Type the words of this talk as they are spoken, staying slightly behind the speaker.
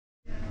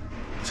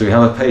So we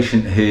have a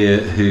patient here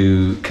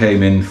who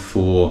came in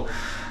for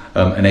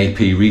an AP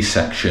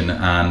resection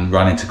and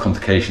ran into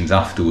complications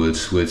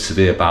afterwards with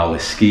severe bowel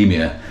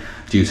ischemia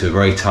due to a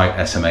very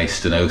tight SMA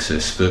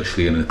stenosis,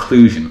 virtually an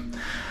occlusion.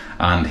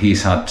 And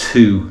he's had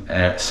 2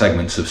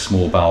 segments of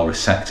small bowel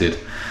resected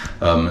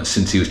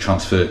since he was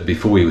transferred,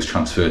 before he was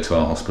transferred to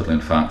our hospital in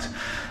fact.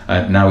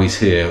 Now he's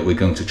here, we're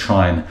going to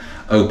try and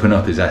open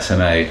up his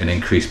SMA and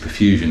increase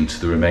perfusion to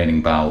the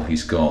remaining bowel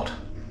he's got.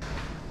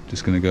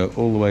 Just going to go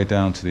all the way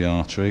down to the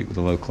artery with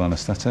a local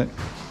anaesthetic.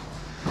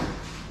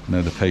 I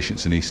know the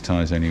patient's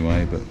anaesthetised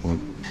anyway, but we're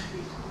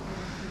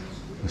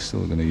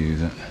still going to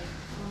use it.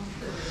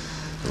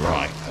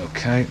 Right,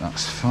 okay,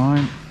 that's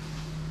fine.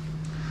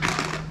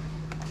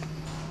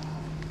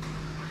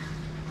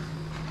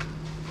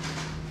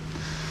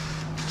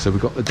 So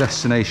we've got the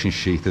destination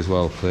sheath as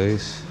well,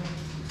 please.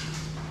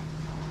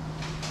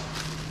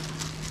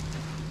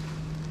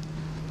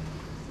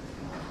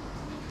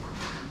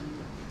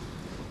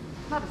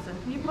 Madison,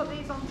 can you put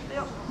these onto the do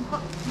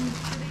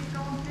these go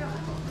onto the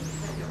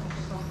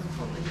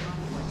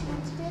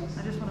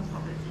I just want to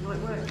pop it. Will it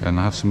work? Can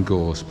I have some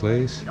gauze,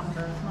 please?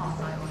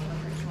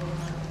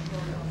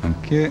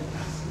 Thank you.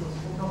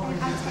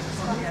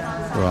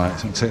 Right,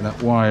 so I'll take that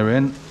wire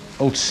in.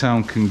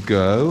 Ultrasound can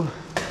go.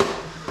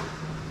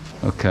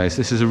 Okay, so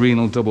this is a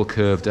renal double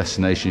curve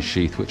destination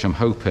sheath, which I'm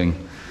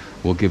hoping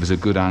will give us a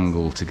good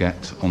angle to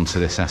get onto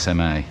this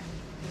SMA.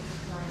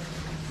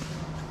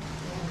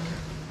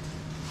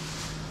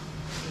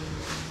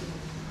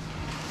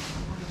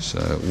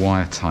 So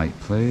wire tight,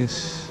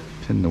 please.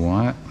 Pin the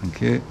wire,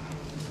 thank you.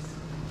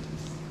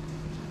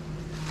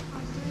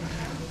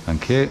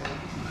 Thank you.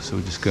 So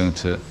we're just going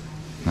to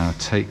now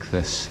take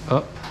this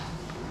up.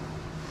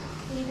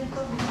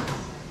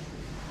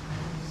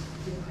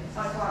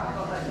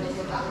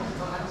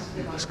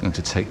 Just going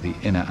to take the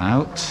inner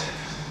out.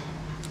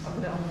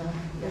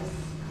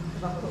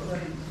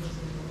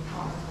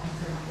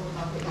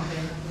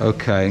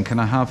 Okay, and can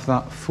I have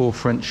that 4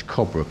 French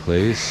cobra,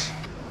 please?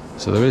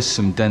 So there is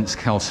some dense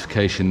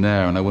calcification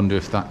there, and I wonder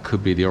if that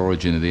could be the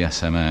origin of the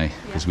SMA,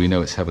 because we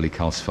know it's heavily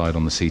calcified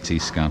on the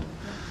CT scan.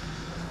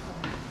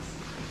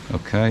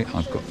 Okay,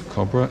 I've got the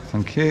cobra,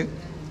 thank you.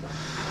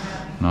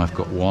 Now I've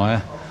got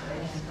wire.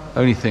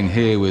 Only thing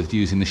here with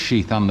using the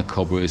sheath and the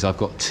cobra is I've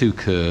got 2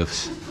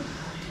 curves,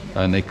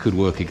 and they could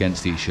work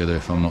against each other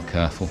if I'm not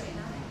careful.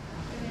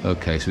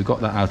 Okay, so we've got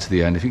that out to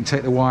the end. If you can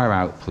take the wire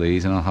out,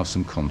 please, and I'll have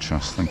some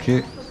contrast, thank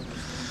you.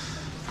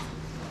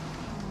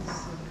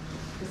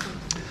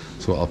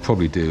 So what I'll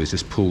probably do is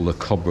just pull the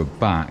cobra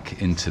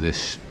back into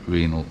this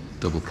renal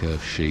double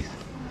curve sheath.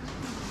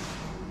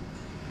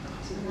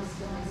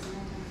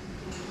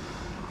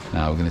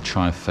 Now we're going to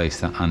try and face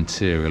that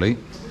anteriorly.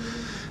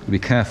 Be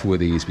careful with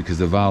these because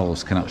the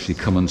valves can actually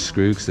come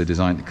unscrewed because they're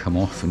designed to come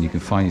off, and you can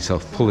find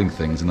yourself pulling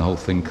things and the whole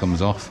thing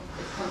comes off.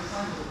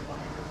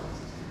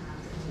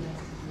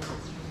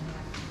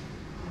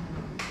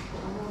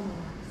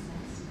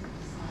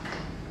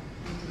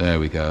 There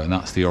we go, and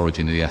that's the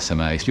origin of the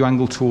SMA. If you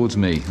angle towards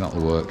me,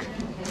 that'll work.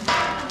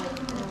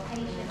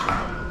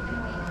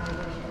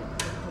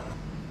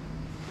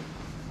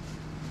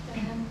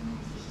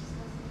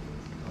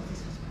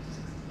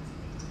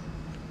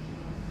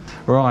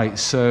 Right,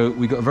 so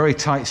we've got a very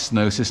tight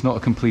stenosis, not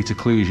a complete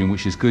occlusion,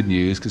 which is good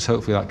news because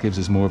hopefully that gives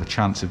us more of a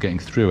chance of getting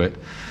through it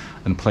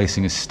and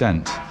placing a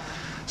stent.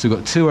 So we've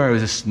got 2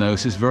 areas of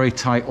stenosis, very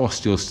tight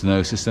osteal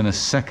stenosis, then a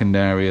second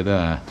area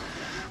there.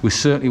 We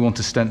certainly want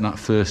to stent that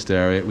first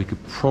area. We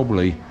could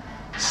probably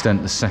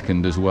stent the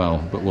second as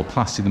well, but we'll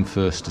plaster them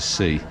first to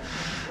see.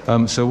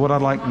 So what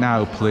I'd like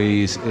now,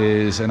 please,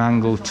 is an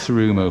angled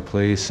Terumo,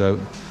 please. So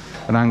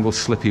an angled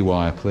slippy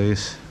wire,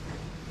 please.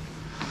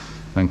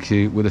 Thank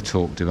you, with a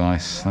torque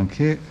device. Thank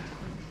you.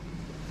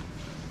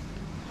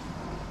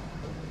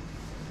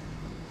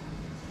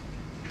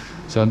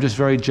 So I'm just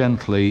very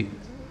gently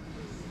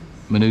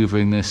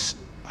manoeuvring this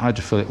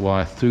hydrophilic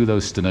wire through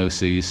those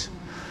stenoses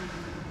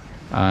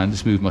and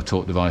just move my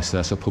torque device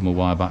there, so I pull my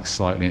wire back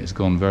slightly and it's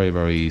gone very,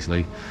 very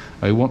easily.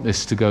 I want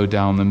this to go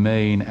down the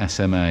main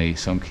SMA,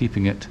 so I'm keep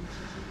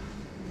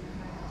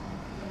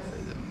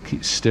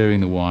steering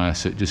the wire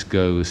so it just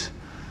goes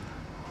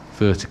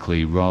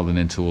vertically rather than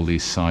into all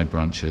these side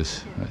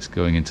branches. It's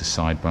going into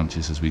side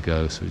branches as we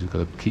go, so we've just got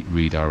to keep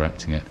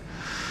redirecting it.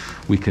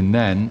 We can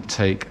then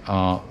take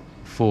our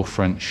 4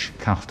 French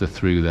catheter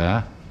through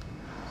there.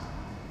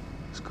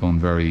 It's gone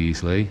very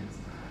easily.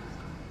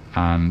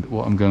 And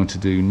what I'm going to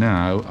do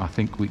now, I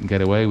think we can get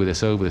away with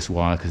this over this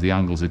wire because the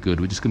angles are good.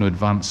 We're just going to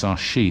advance our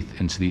sheath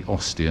into the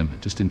ostium,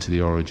 just into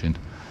the origin,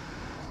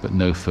 but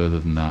no further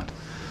than that.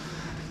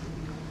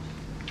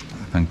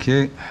 Thank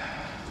you.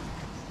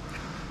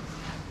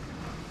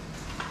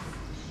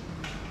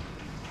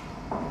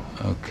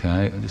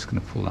 Okay, I'm just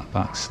going to pull that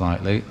back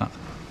slightly.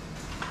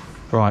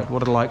 Right,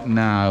 what I'd like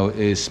now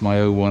is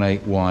my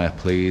 018 wire,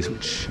 please,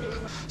 which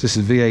this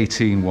is a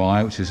V18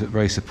 wire, which is a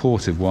very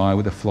supportive wire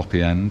with a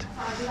floppy end.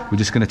 We're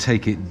just going to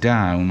take it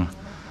down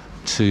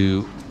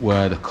to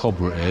where the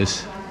cobra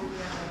is.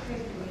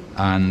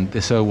 and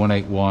this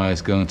 018 wire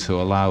is going to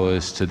allow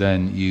us to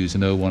then use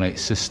an 018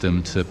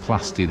 system to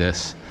plasty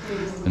this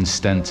and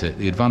stent it.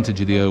 The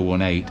advantage of the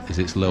 018 is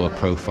its lower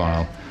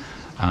profile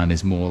and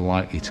is more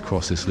likely to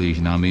cross this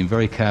lesion. Now I'm being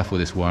very careful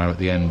with this wire at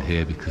the end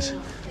here because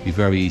it'd be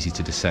very easy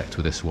to dissect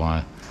with this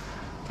wire,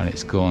 and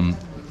it's gone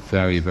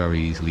very, very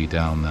easily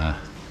down there.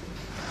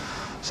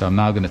 So I'm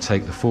now going to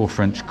take the 4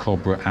 French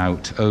cobra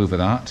out over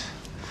that,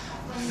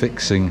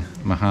 fixing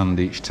my hand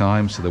each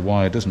time so the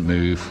wire doesn't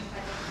move.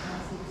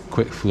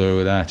 Quick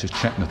fluoro there to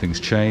check nothing's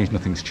changed.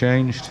 Nothing's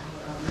changed.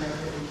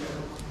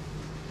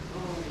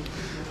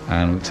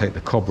 And we'll take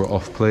the cobra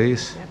off,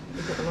 please.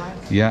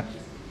 Yeah.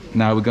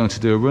 Now we're going to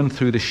do a run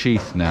through the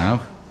sheath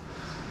now,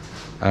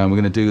 and we're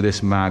going to do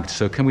this magged.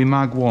 So can we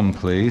mag 1,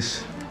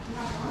 please?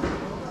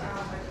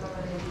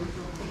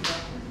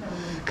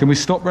 Can we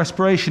stop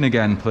respiration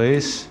again,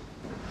 please?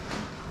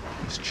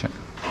 Let's check.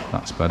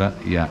 That's better.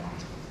 Yeah.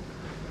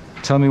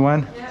 Tell me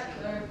when.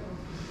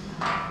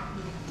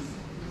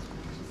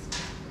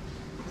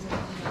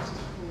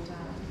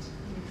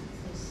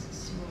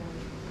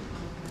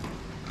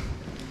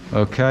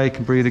 Okay,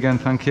 can breathe again,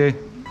 thank you.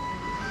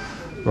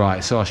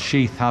 Right, so our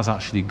sheath has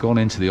actually gone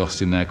into the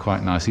ostium there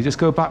quite nicely. Just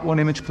go back 1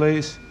 image,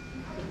 please.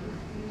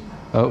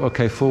 Oh,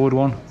 okay, forward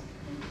 1.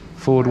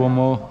 Forward 1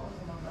 more.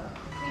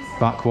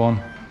 Back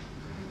 1.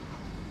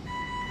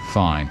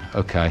 Fine,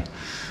 okay.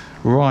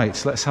 Right,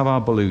 so let's have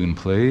our balloon,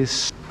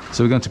 please.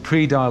 So we're going to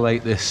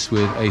pre-dilate this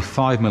with a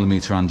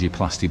 5mm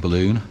angioplasty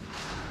balloon,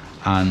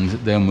 and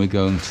then we're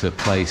going to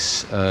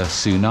place a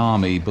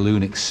Tsunami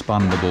balloon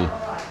expandable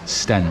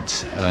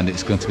stent, and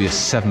it's going to be a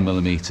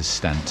 7mm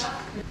stent.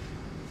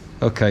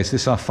 Okay, so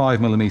this is our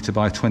 5mm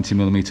by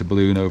 20mm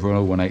balloon over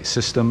an 018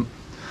 system.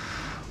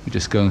 We're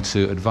just going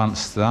to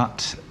advance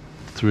that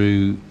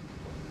through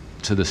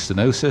to the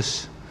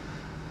stenosis.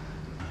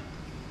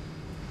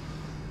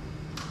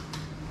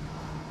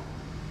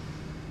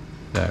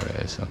 There it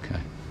is, okay.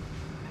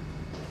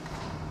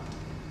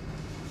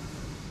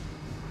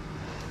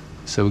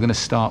 So we're going to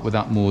start with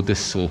that more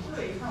distal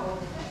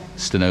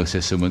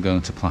stenosis, and we're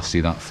going to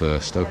plasty that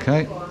first,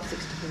 okay?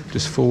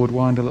 Just forward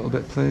wind a little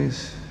bit,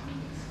 please.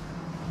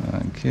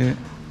 Thank you.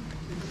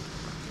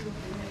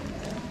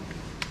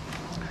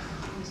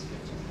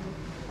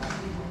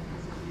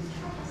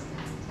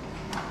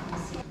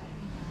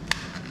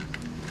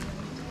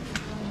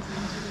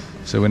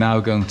 So we're now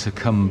going to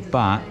come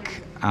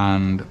back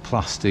and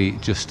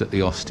plasty just at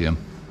the ostium.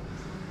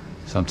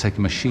 So I'm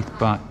taking my sheath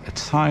back a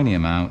tiny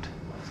amount,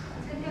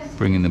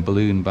 bringing the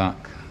balloon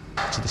back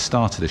to the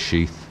start of the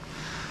sheath,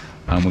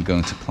 and we're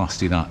going to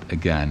plasty that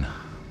again.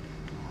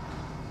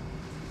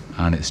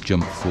 And it's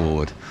jumped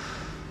forward.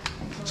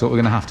 So what we're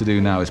going to have to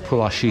do now is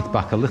pull our sheath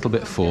back a little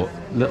bit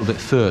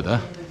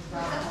further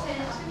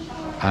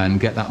and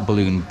get that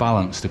balloon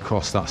balanced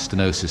across that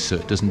stenosis so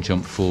it doesn't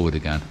jump forward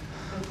again.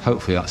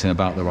 Hopefully that's in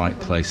about the right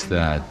place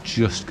there,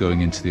 just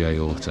going into the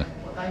aorta.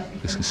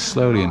 Just can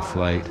slowly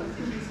inflate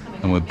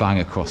and we'll bang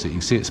across it. You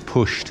can see it's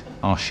pushed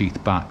our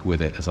sheath back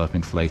with it as I've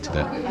inflated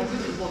it.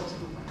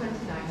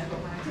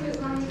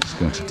 Just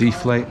going to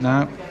deflate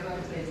now.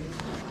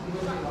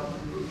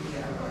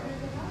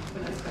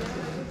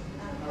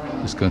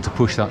 Just going to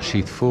push that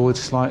sheath forward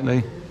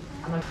slightly.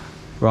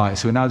 Right,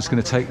 so we're now just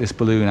going to take this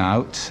balloon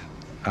out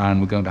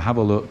and we're going to have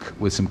a look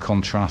with some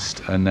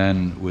contrast, and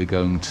then we're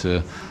going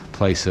to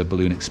place a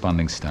balloon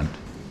expanding stent.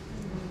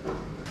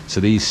 So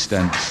these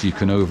stents, you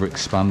can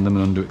over-expand them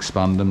and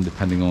under-expand them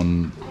depending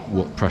on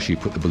what pressure you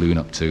put the balloon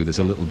up to. There's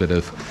a little bit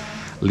of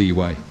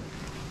leeway.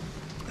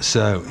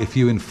 So if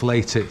you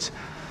inflate it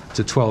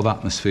to 12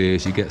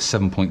 atmospheres, you get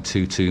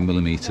 7.22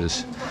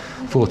 millimeters.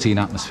 14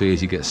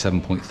 atmospheres, you get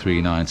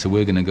 7.39. So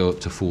we're going to go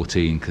up to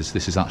 14 because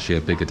this is actually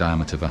a bigger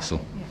diameter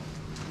vessel.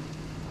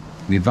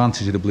 The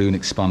advantage of the balloon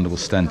expandable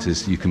stent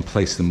is you can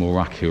place them more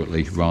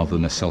accurately rather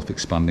than a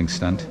self-expanding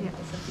stent.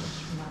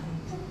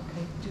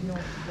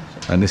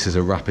 And this is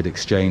a rapid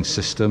exchange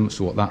system,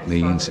 so what that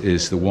means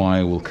is the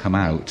wire will come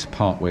out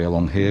part way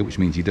along here, which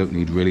means you don't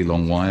need really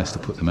long wires to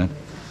put them in.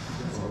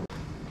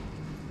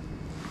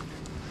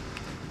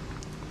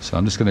 So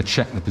I'm just going to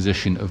check the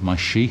position of my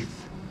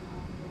sheath.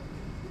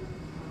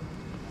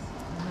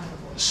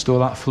 Store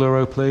that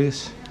fluoro,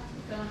 please.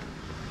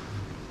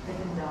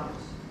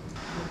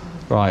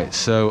 Right,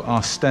 so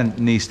our stent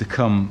needs to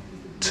come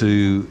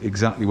to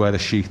exactly where the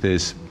sheath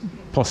is,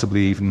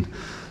 possibly even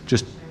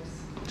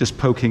just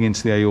poking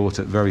into the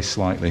aorta very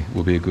slightly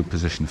will be a good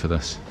position for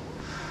this.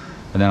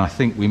 And then I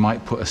think we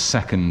might put a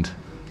second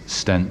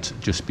stent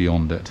just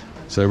beyond it.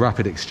 So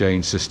rapid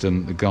exchange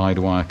system, the guide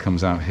wire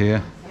comes out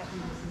here.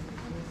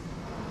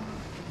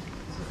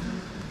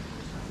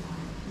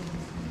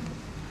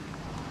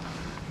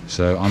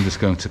 So I'm just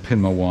going to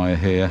pin my wire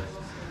here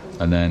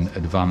and then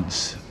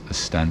advance a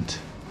stent.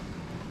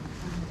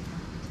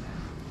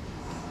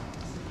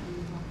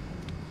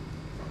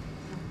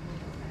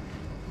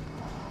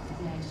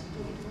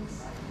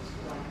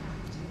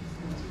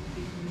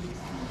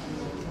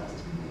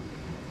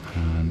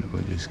 And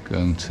we're just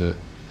going to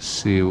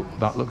see what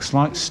that looks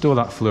like. Store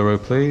that fluoro,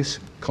 please.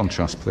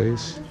 Contrast,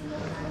 please.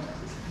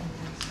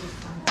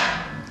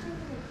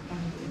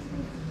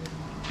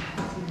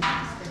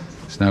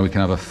 So now we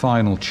can have a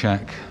final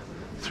check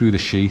through the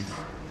sheath.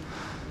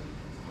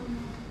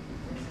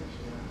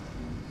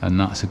 And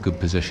that's a good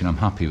position, I'm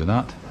happy with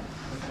that.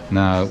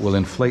 Now we'll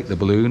inflate the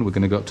balloon, we're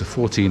going to go up to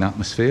 14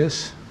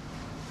 atmospheres.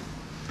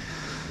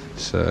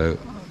 So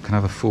can I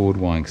have a forward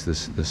wind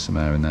because there's some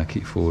air in there,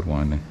 keep forward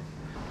winding.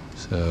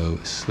 So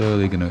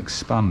slowly going to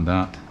expand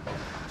that,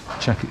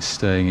 check it's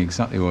staying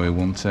exactly where we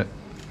want it.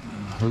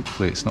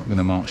 Hopefully it's not going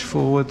to march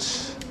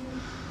forwards.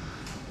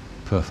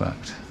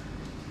 Perfect.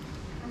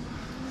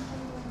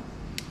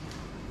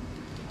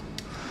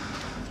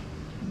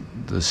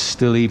 There's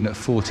still, even at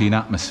 14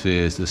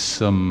 atmospheres, there's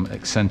some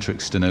eccentric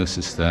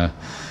stenosis there.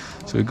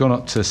 So we've gone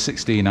up to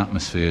 16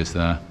 atmospheres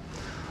there.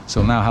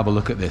 So we'll now have a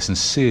look at this and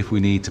see if we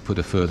need to put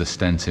a further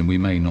stent in. We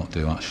may not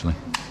do, actually.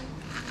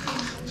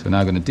 So we're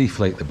now going to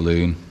deflate the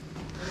balloon.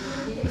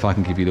 If I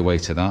can give you the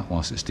weight of that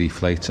whilst it's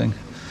deflating.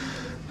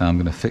 Now I'm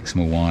going to fix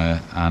my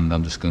wire and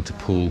I'm just going to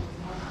pull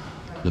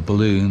the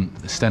balloon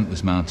the stent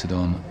was mounted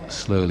on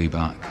slowly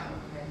back.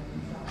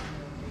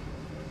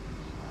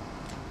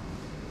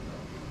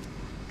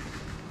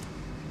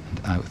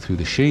 And out through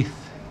the sheath.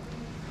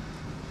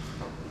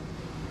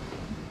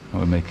 And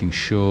we're making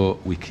sure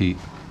we keep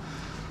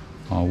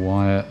our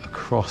wire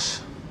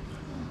across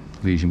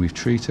the lesion we've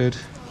treated.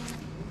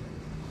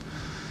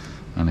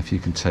 And if you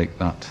can take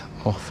that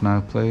off now,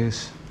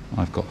 please.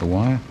 I've got the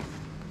wire.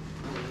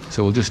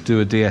 So we'll just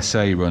do a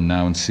DSA run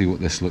now and see what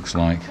this looks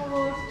like.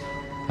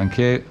 Thank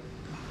you.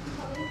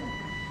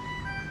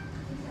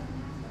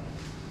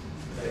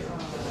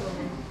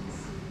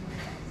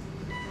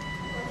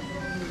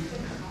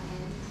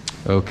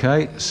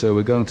 Okay, so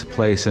we're going to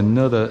place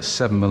another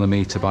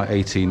 7mm by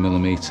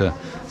 18mm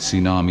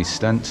Tsunami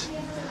stent.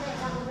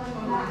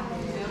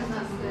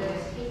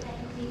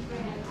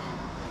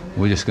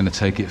 We're just going to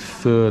take it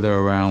further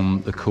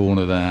around the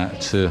corner there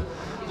to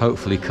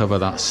hopefully cover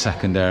that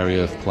second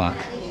area of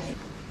plaque.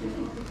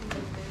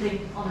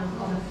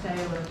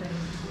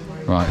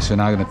 Right, so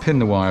now I'm going to pin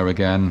the wire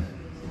again,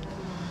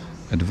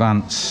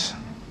 advance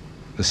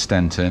the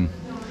stent in,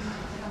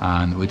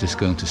 and we're just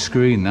going to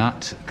screen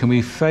that. Can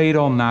we fade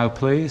on now,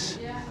 please?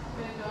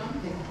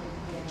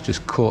 It's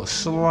just caught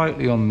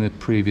slightly on the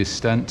previous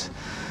stent,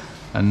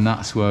 and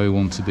that's where we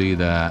want to be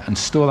there. And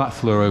store that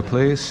fluoro,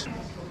 please.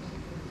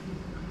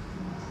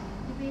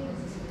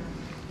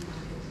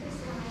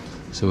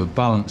 So we're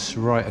balanced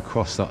right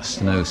across that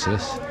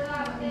stenosis.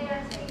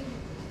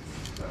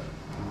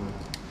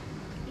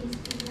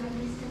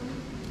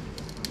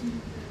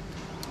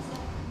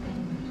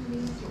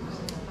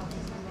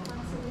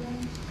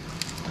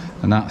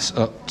 And that's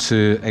up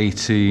to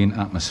 18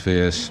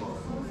 atmospheres.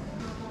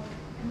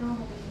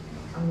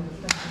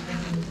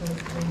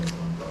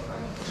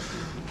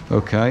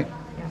 Okay,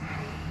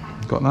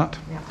 got that?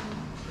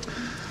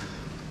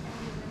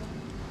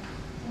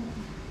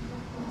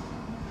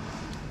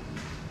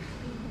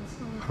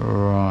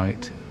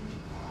 Right,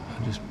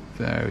 I'm just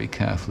very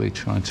carefully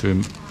trying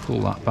to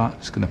pull that back.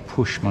 Just going to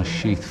push my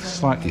sheath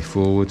slightly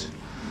forward,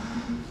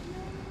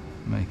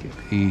 make it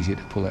easier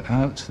to pull it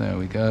out. There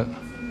we go.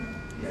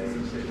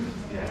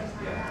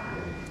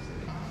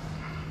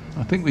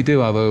 I think we do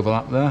have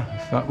overlap there.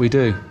 In fact, we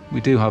do. We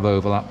do have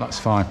overlap, that's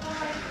fine.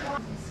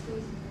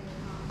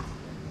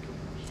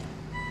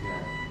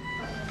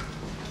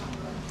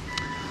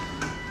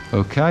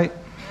 Okay.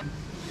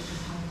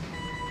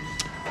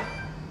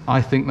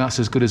 I think that's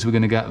as good as we're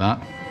going to get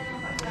that.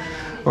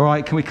 All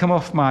right, can we come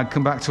off mag,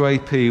 come back to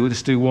AP? We'll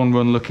just do one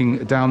run looking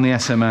down the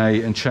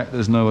SMA and check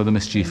there's no other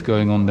mischief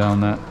going on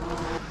down there.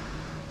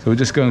 So we're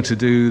just going to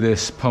do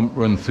this pump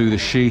run through the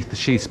sheath. The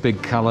sheath's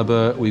big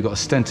caliber. We've got a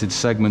stented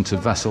segment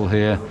of vessel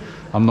here.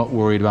 I'm not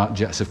worried about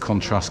jets of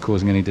contrast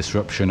causing any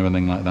disruption or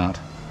anything like that.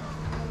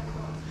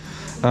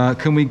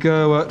 Can we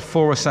go at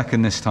 4 a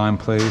second this time,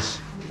 please?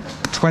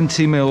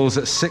 20 mils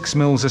at 6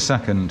 mils a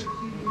second.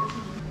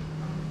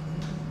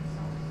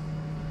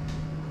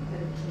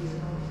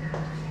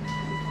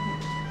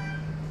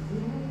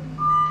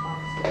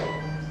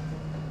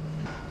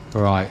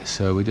 Right,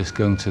 so we're just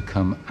going to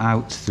come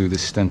out through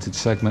this stented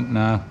segment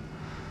now.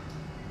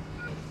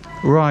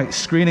 Right,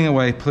 screening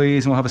away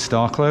please, and we'll have a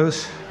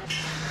Starclose.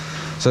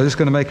 So I'm just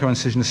going to make our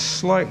incision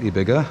slightly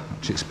bigger,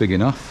 which it's big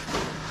enough.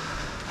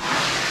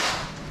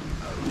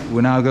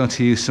 We're now going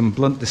to use some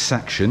blunt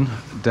dissection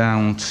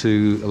down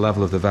to the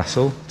level of the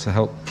vessel to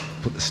help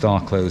put the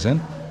Starclose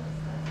in.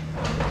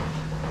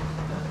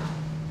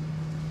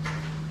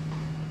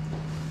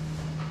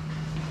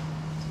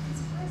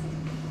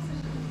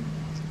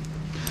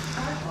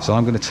 So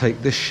I'm going to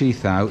take this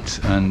sheath out,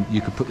 and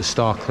you could put the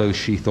Starclose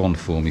sheath on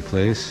for me,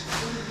 please.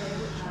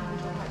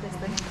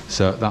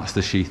 So that's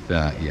the sheath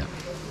there, yeah.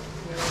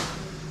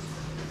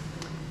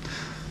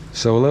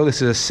 So although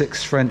this is a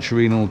 6 French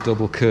renal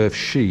double curve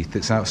sheath,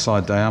 its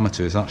outside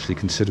diameter is actually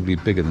considerably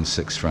bigger than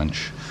 6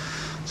 French.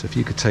 So if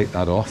you could take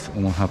that off,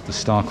 and we'll have the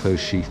Starclose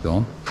sheath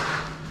on.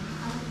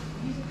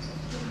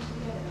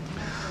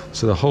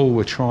 So the hole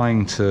we're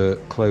trying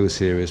to close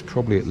here is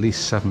probably at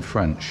least 7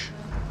 French.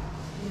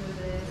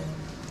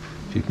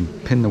 If you can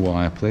pin the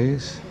wire,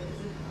 please.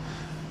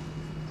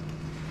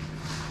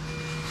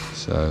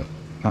 So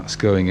that's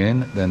going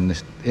in, then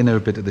this inner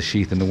bit of the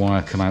sheath and the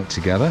wire come out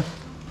together.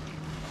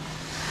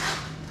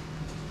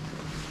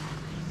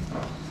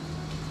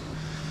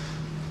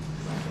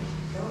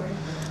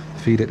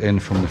 Feed it in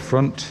from the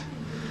front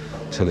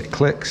till it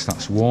clicks,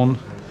 that's 1.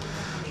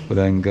 We're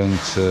then going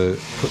to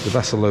put the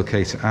vessel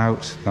locator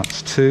out,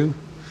 that's 2.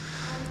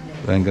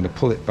 We're then going to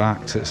pull it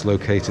back till it's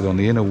located on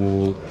the inner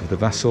wall of the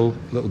vessel,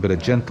 a little bit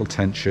of gentle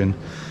tension,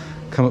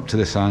 come up to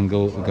this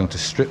angle, we're going to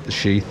strip the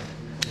sheath,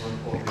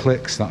 it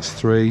clicks, that's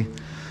 3.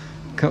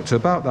 Come up to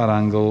about that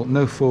angle,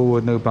 no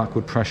forward, no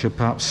backward pressure,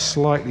 perhaps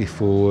slightly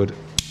forward,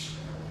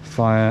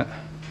 fire,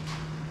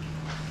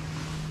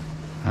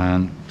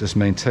 and just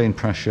maintain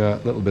pressure,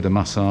 a little bit of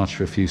massage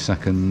for a few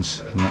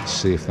seconds, and let's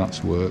see if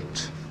that's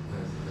worked.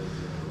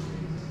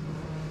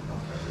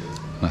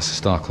 That's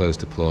the Starclose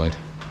deployed.